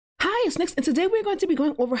Hi, it's Nix, and today we're going to be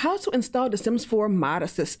going over how to install the Sims 4 Mod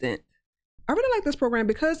Assistant. I really like this program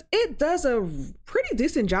because it does a pretty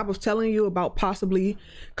decent job of telling you about possibly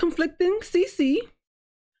conflicting CC.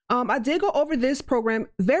 I did go over this program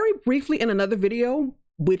very briefly in another video,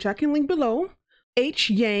 which I can link below. H.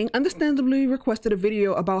 Yang understandably requested a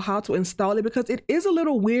video about how to install it because it is a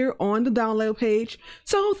little weird on the download page.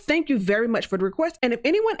 So thank you very much for the request. And if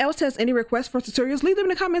anyone else has any requests for tutorials, leave them in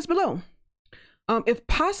the comments below. If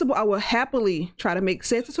possible, I will happily try to make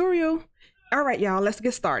said tutorial. All right, y'all, let's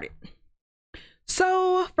get started.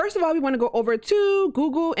 So first of all, we want to go over to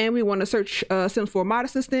Google and we want to search Sims 4 Mod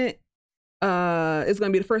Assistant. It's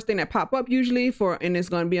going to be the first thing that pop up usually and it's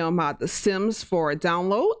going to be on The Sims 4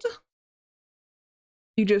 download.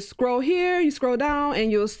 You just scroll here, you scroll down,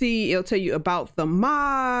 and you'll see it'll tell you about the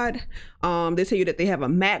mod. They tell you that they have a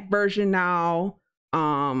Mac version now.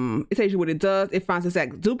 It tells you what it does. It finds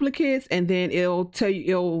exact duplicates, and then it'll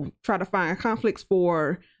try to find conflicts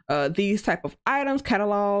for these type of items: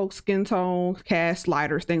 catalog, skin tone, cast,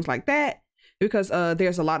 sliders, things like that. Because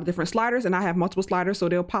there's a lot of different sliders, and I have multiple sliders, so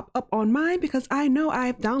they'll pop up on mine because I know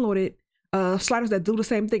I've downloaded sliders that do the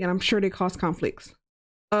same thing, and I'm sure they cause conflicts.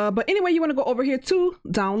 But anyway, you want to go over here to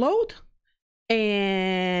download,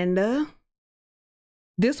 and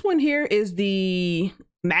this one here is the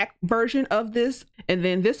Mac version of this, and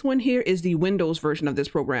then this one here is the Windows version of this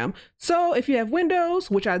program. So if you have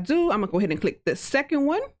Windows, which I do, I'm gonna go ahead and click the second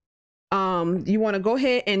one. You want to go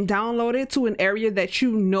ahead and download it to an area that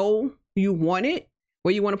you know you want it,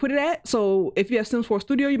 where you want to put it at. So if you have Sims 4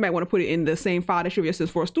 Studio, you might want to put it in the same file that you have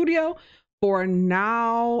Sims 4 Studio. For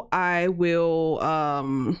now, I will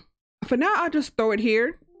I'll just throw it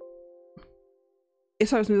here.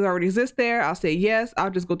 It already exists there. I'll say yes.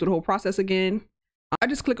 I'll just go through the whole process again. I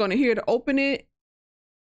just click on it here to open it,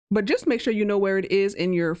 but just make sure you know where it is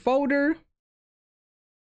in your folder.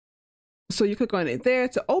 So you click on it there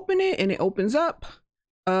to open it, and it opens up.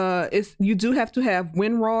 You do have to have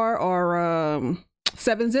WinRAR or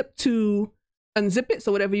 7-zip to unzip it.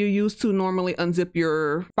 So whatever you use to normally unzip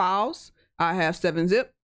your files, I have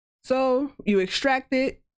 7-zip. So you extract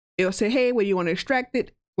it. It'll say, hey, where you want to extract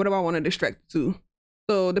it? What do I want to extract it to?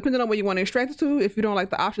 So depending on where you want to extract it to, if you don't like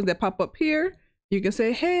the options that pop up here, you can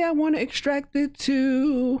say, hey, I want to extract it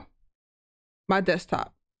to my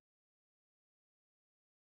desktop.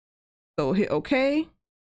 So hit OK,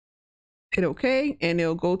 and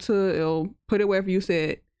it'll put it wherever you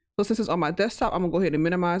said. So since it's on my desktop, I'm gonna go ahead and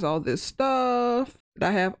minimize all this stuff that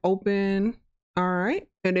I have open. All right,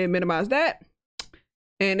 and then minimize that.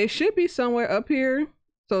 And it should be somewhere up here.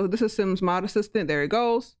 So this is Sims Mod Assistant, there it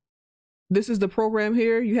goes. This is the program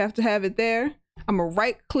here, you have to have it there. I'm gonna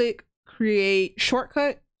right click, create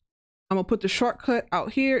shortcut. I'm gonna put the shortcut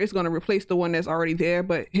out here. It's gonna replace the one that's already there,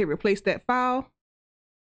 but hit replace that file.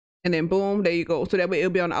 And then boom, there you go. So that way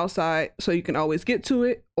it'll be on the outside so you can always get to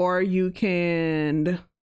it, or you can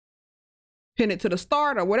pin it to the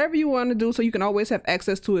start or whatever you want to do so you can always have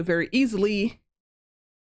access to it very easily.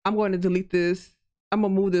 I'm going to delete this. I'm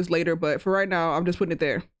gonna move this later, but for right now, I'm just putting it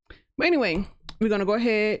there. But anyway, we're gonna go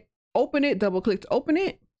ahead, open it, double click to open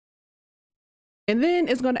it. And then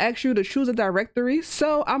it's going to ask you to choose a directory.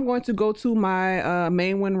 So I'm going to go to my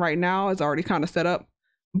main one right now. It's already kind of set up,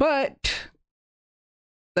 but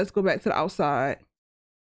let's go back to the outside.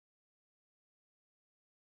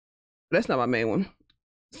 That's not my main one.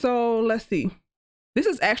 So let's see. This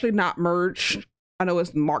is actually not merged. I know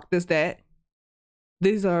it's marked as that.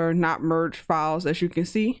 These are not merged files, as you can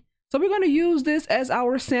see. So we're going to use this as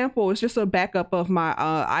our sample. It's just a backup of my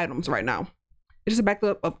items right now. It's just a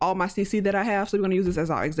backup of all my CC that I have. So we're going to use this as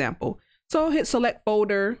our example. So hit select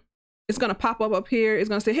folder. It's going to pop up here. It's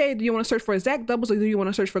going to say, hey, do you want to search for exact doubles or do you want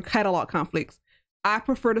to search for catalog conflicts? I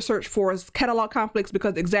prefer to search for catalog conflicts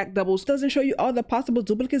because exact doubles doesn't show you all the possible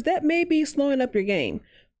duplicates that may be slowing up your game.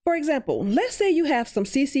 For example, let's say you have some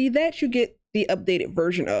CC that you get the updated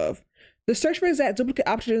version of. The search for exact duplicate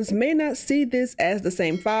options may not see this as the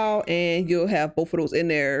same file, and you'll have both of those in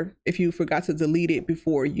there if you forgot to delete it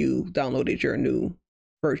before you downloaded your new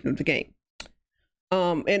version of the game.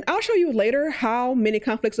 And I'll show you later how many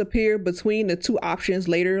conflicts appear between the two options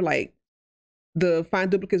later, like the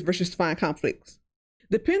find duplicates versus find conflicts.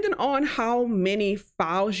 Depending on how many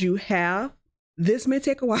files you have, this may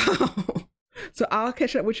take a while. So I'll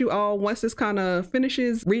catch up with you all once this kind of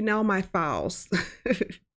finishes reading all my files.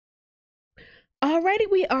 Alrighty,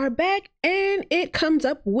 we are back and it comes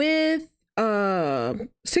up with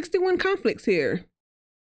 61 conflicts here.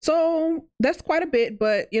 So that's quite a bit,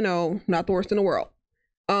 but you know, not the worst in the world.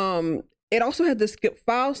 It also has the skip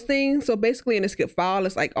files thing. So basically in the skip file,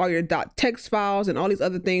 it's like all your .text files and all these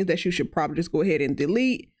other things that you should probably just go ahead and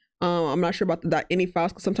delete. I'm not sure about the .ini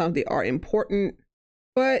files because sometimes they are important,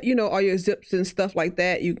 but you know, all your zips and stuff like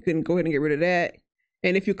that, you can go ahead and get rid of that.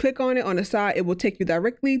 And if you click on it on the side, it will take you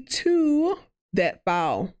directly to that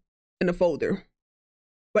file in the folder.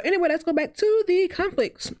 But anyway, let's go back to the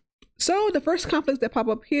conflicts. So the first conflicts that pop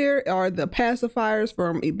up here are the pacifiers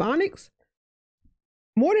from Ebonics.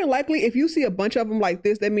 More than likely, if you see a bunch of them like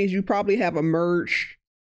this, that means you probably have a merge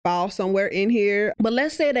file somewhere in here. But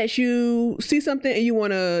let's say that you see something and you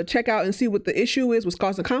want to check out and see what the issue is, what's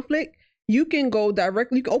causing conflict. You can go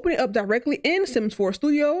directly, you can open it up directly in Sims 4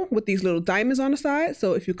 Studio with these little diamonds on the side.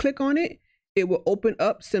 So if you click on it, it will open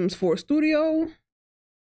up Sims 4 Studio.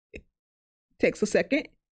 It takes a second.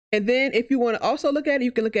 And then if you want to also look at it,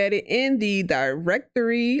 you can look at it in the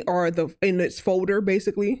directory or in its folder,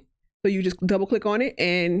 basically. So you just double click on it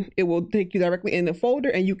and it will take you directly in the folder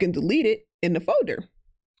and you can delete it in the folder.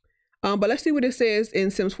 But let's see what it says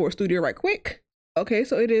in Sims 4 Studio right quick. Okay,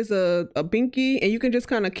 so it is a binky and you can just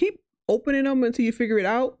kind of keep opening them until you figure it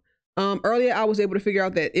out. Earlier, I was able to figure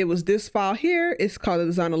out that it was this file here. It's called the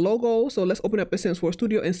designer logo. So let's open up the Sims 4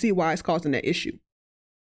 Studio and see why it's causing that issue.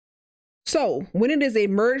 So when it is a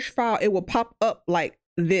merged file, it will pop up like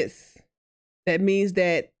this. That means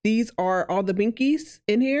that these are all the binkies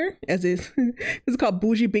in here, as is. It's called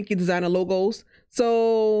Bougie Binky Designer Logos.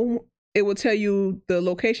 So it will tell you the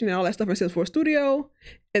location and all that stuff in Sims 4 Studio.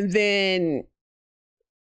 And then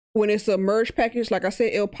when it's a merge package, like I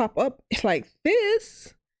said, it'll pop up like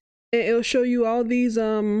this. And it'll show you all these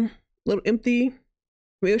little empty,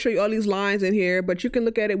 it'll show you all these lines in here, but you can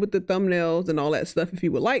look at it with the thumbnails and all that stuff if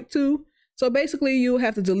you would like to. So basically you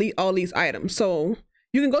have to delete all these items. So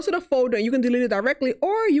you can go to the folder and you can delete it directly,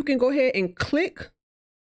 or you can go ahead and click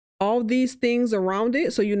all these things around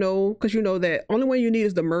it. So you know, because you know that only one you need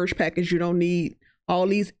is the merge package. You don't need all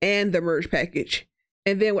these and the merge package.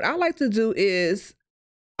 And then what I like to do is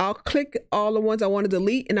I'll click all the ones I want to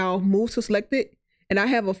delete and I'll move to select it. And I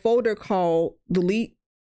have a folder called delete.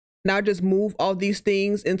 Now I just move all these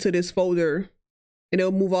things into this folder and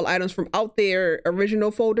it'll move all items from out their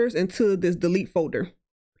original folders into this delete folder.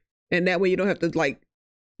 And that way you don't have to like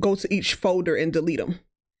go to each folder and delete them.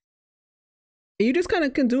 And you just kind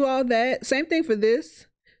of can do all that. Same thing for this.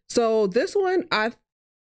 So this one,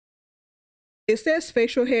 it says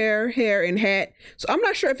facial hair, hair, and hat. So I'm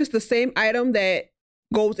not sure if it's the same item that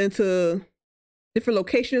goes into different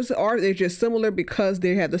locations or they're just similar because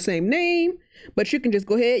they have the same name. But you can just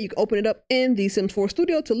go ahead, you can open it up in the Sims 4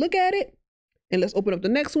 Studio to look at it. And let's open up the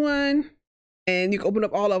next one. And you can open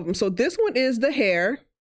up all of them. So this one is the hair.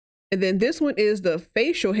 And then this one is the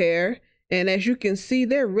facial hair. And as you can see,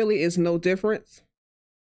 there really is no difference.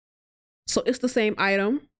 So it's the same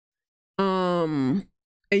item. And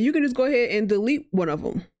you can just go ahead and delete one of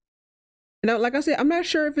them. Now, like I said, I'm not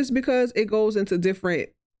sure if it's because it goes into different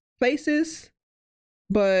places,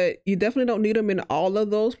 but you definitely don't need them in all of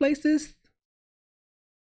those places.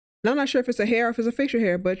 And I'm not sure if it's a hair or if it's a facial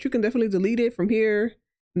hair, but you can definitely delete it from here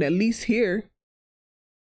and at least here.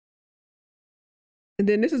 And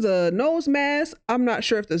then this is a nose mask. I'm not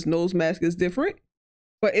sure if this nose mask is different,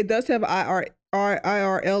 but it does have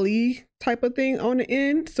IRLE type of thing on the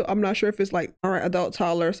end. So I'm not sure if it's like, all right, adult,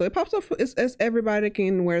 toddler. So it pops up as everybody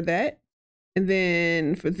can wear that. And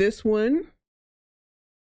then for this one,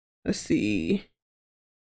 let's see.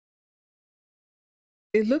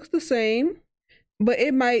 It looks the same, but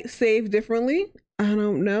it might save differently. I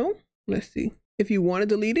don't know. Let's see. If you want to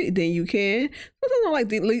delete it, then you can. Sometimes I don't like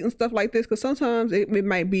deleting stuff like this because sometimes it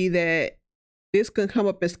might be that this can come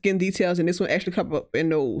up in skin details and this one actually come up in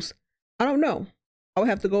nose. I don't know. I would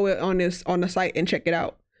have to go on the site and check it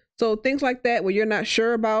out. So things like that where you're not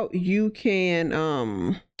sure about, you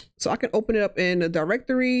can so I can open it up in the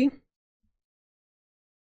directory.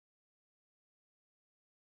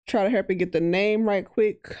 Try to help it get the name right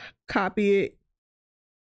quick, copy it.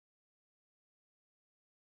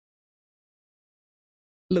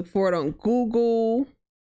 Look for it on Google.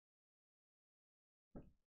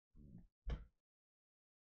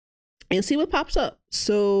 And see what pops up.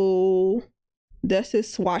 So that's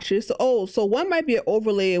his swatches. Oh, so one might be an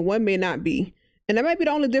overlay and one may not be. And that might be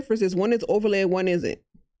the only difference is one is overlay and one isn't.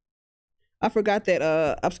 I forgot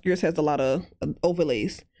that Obscures has a lot of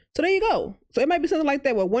overlays. So there you go. So it might be something like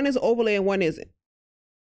that where one is overlay and one isn't.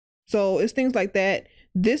 So it's things like that.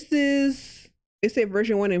 This is, it said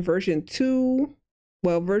version 1 and version 2.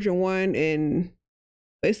 Well, version 1 and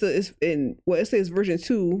it says version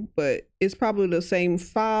 2, but it's probably the same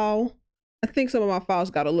file. I think some of my files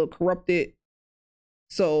got a little corrupted.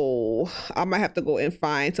 So I might have to go and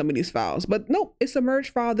find some of these files, but nope, it's a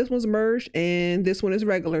merged file. This one's merged and this one is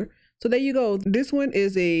regular. So there you go. This one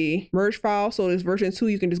is a merge file. So this version 2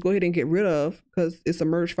 you can just go ahead and get rid of because it's a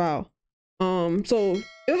merge file. So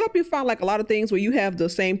it'll help you find like a lot of things where you have the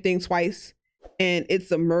same thing twice and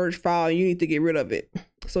it's a merge file and you need to get rid of it.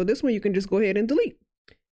 So this one you can just go ahead and delete.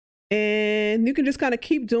 And you can just kind of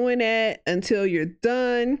keep doing that until you're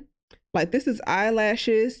done. Like this is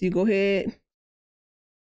eyelashes. You go ahead.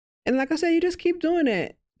 And like I said, you just keep doing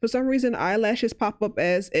that. For some reason, eyelashes pop up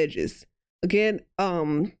as edges. Again,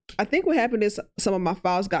 I think what happened is some of my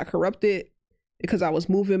files got corrupted because I was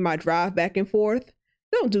moving my drive back and forth.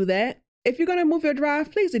 Don't do that. If you're going to move your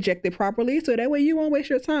drive, please eject it properly. So that way you won't waste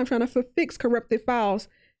your time trying to fix corrupted files.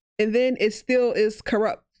 And then it still is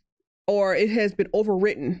corrupt or it has been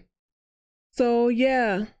overwritten. So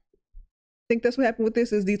yeah, I think that's what happened with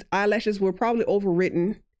this is these eyelashes were probably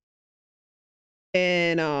overwritten.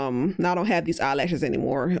 And now I don't have these eyelashes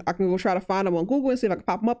anymore. I can go try to find them on Google and see if I can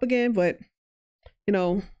pop them up again, but you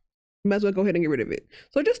know, might as well go ahead and get rid of it.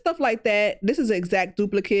 So just stuff like that. This is an exact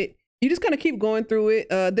duplicate. You just kind of keep going through it.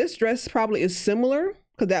 This dress probably is similar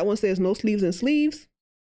because that one says no sleeves and sleeves.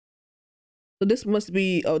 So this must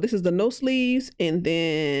be, oh, this is the no sleeves, and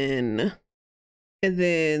then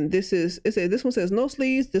this is, this one says no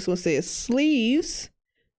sleeves, this one says sleeves.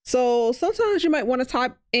 So sometimes you might want to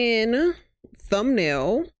type in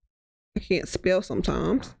thumbnail, I can't spell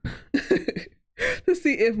sometimes, to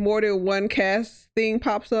see if more than one cast thing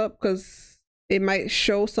pops up, because it might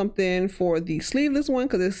show something for the sleeveless one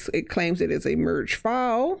because it claims it is a merge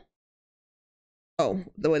file. Oh,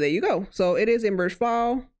 well, there you go. So it is a merge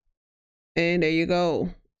file, and there you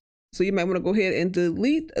go. So you might want to go ahead and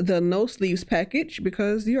delete the no sleeves package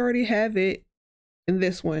because you already have it in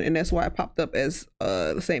this one, and that's why it popped up as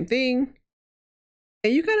the same thing.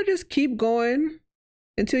 And you kind of just keep going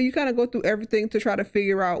until you kind of go through everything to try to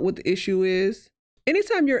figure out what the issue is.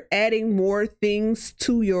 Anytime you're adding more things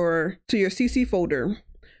to your CC folder,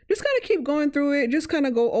 just kind of keep going through it. Just kind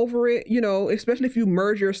of go over it, you know, especially if you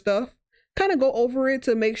merge your stuff, kind of go over it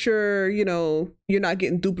to make sure, you know, you're not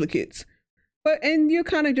getting duplicates. And you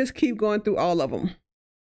kind of just keep going through all of them.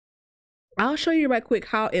 I'll show you right quick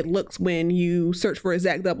how it looks when you search for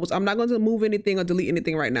exact doubles. I'm not going to move anything or delete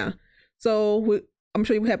anything right now. So I'm gonna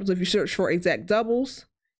show you what happens if you search for exact doubles,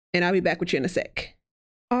 and I'll be back with you in a sec.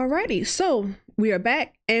 Alrighty, so we are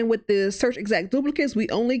back, and with the search exact duplicates, we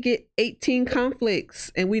only get 18 conflicts,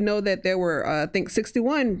 and we know that there were I think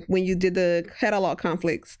 61 when you did the catalog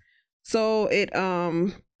conflicts. So it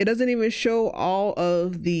doesn't even show all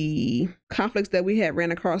of the conflicts that we had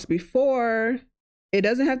ran across before. It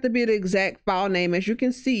doesn't have to be the exact file name, as you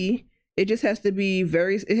can see. It just has to be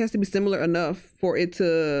similar enough for it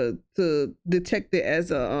to detect it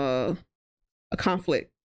as a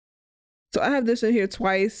conflict. So I have this in here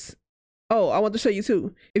twice. Oh, I want to show you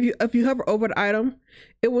too. If you hover over the item,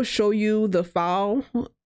 it will show you the file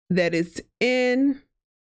that it's in.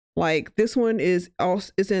 Like this one is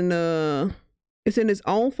also, it's in its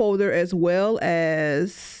own folder as well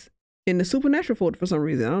as in the supernatural folder for some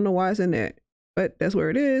reason. I don't know why it's in there, but that's where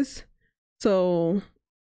it is. So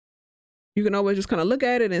you can always just kind of look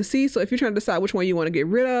at it and see. So if you're trying to decide which one you want to get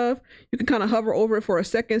rid of, you can kind of hover over it for a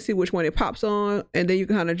second, see which one it pops on, and then you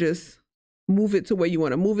can kind of just move it to where you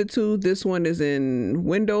want to move it to. This one is in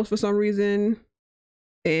Windows for some reason,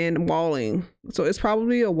 and walling. So it's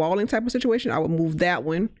probably a walling type of situation. I would move that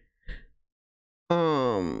one.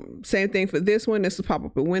 Same thing for this one. This will pop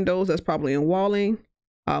up in Windows. That's probably in walling.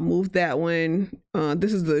 I'll move that one.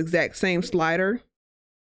 This is the exact same slider.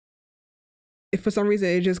 If for some reason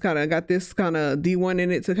it just kind of got this kind of D1 in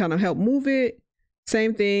it to kind of help move it,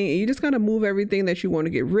 same thing. You just kind of move everything that you want to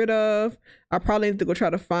get rid of. I probably need to go try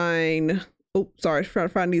to find, try to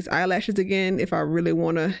find these eyelashes again if I really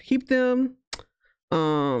want to keep them.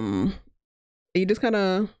 You just kind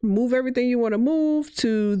of move everything you want to move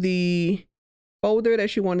to the folder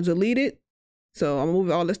that you want to delete it. So I'm gonna move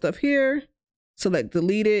all this stuff here, select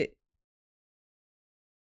delete it.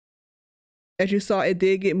 As you saw, it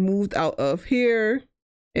did get moved out of here,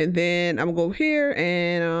 and then I'm gonna go here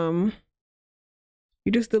and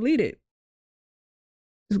you just delete it.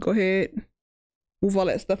 Just go ahead, move all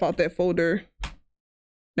that stuff out that folder.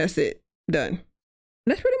 That's it, done.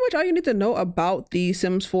 That's pretty much all you need to know about the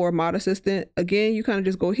Sims 4 Mod Assistant. Again, you kind of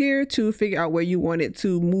just go here to figure out where you want it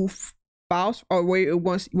to move files, or where you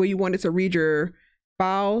want it to read your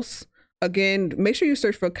files. Again, make sure you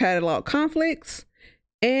search for catalog conflicts,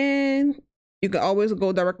 and you can always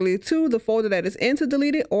go directly to the folder that is in to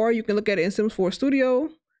delete it, or you can look at it in Sims 4 Studio.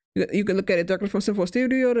 You can look at it directly from Sims 4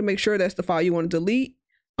 Studio to make sure that's the file you want to delete.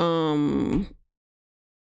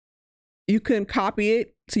 You can copy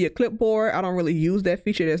it to your clipboard. I don't really use that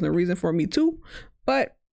feature. There's no reason for me to,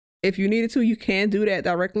 but If you needed to, you can do that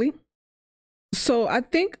directly. So I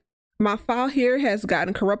think my file here has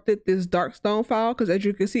gotten corrupted, this Darkstone file, because as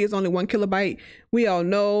you can see, it's only 1 kilobyte. We all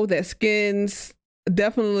know that skins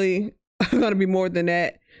definitely are going to be more than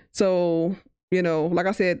that. So, you know, like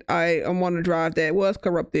I said, I'm on a drive that was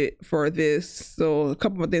corrupted for this. So a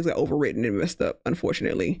couple of things got overwritten and messed up,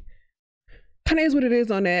 unfortunately. Kind of is what it is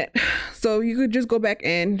on that. So you could just go back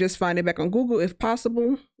and just find it back on Google if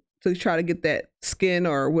possible to try to get that skin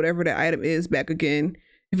or whatever that item is back again.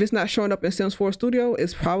 If it's not showing up in Sims 4 Studio,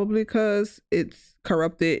 it's probably because it's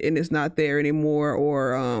corrupted and it's not there anymore,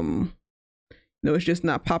 or no, it's just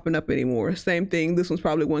not popping up anymore. Same thing. This one's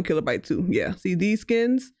probably 1 kilobyte too. Yeah. See, these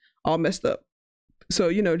skins all messed up. So,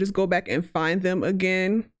 you know, just go back and find them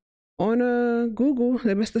again on Google.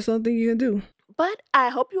 That's something you can do. But I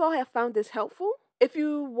hope you all have found this helpful. If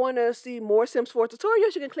you want to see more Sims 4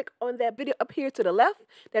 tutorials, you can click on that video up here to the left.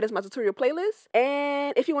 That is my tutorial playlist.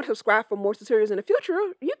 And if you want to subscribe for more tutorials in the future,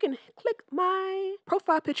 you can click my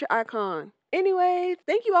profile picture icon. Anyway,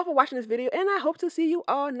 thank you all for watching this video, and I hope to see you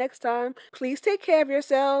all next time. Please take care of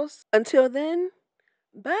yourselves. Until then,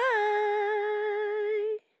 bye.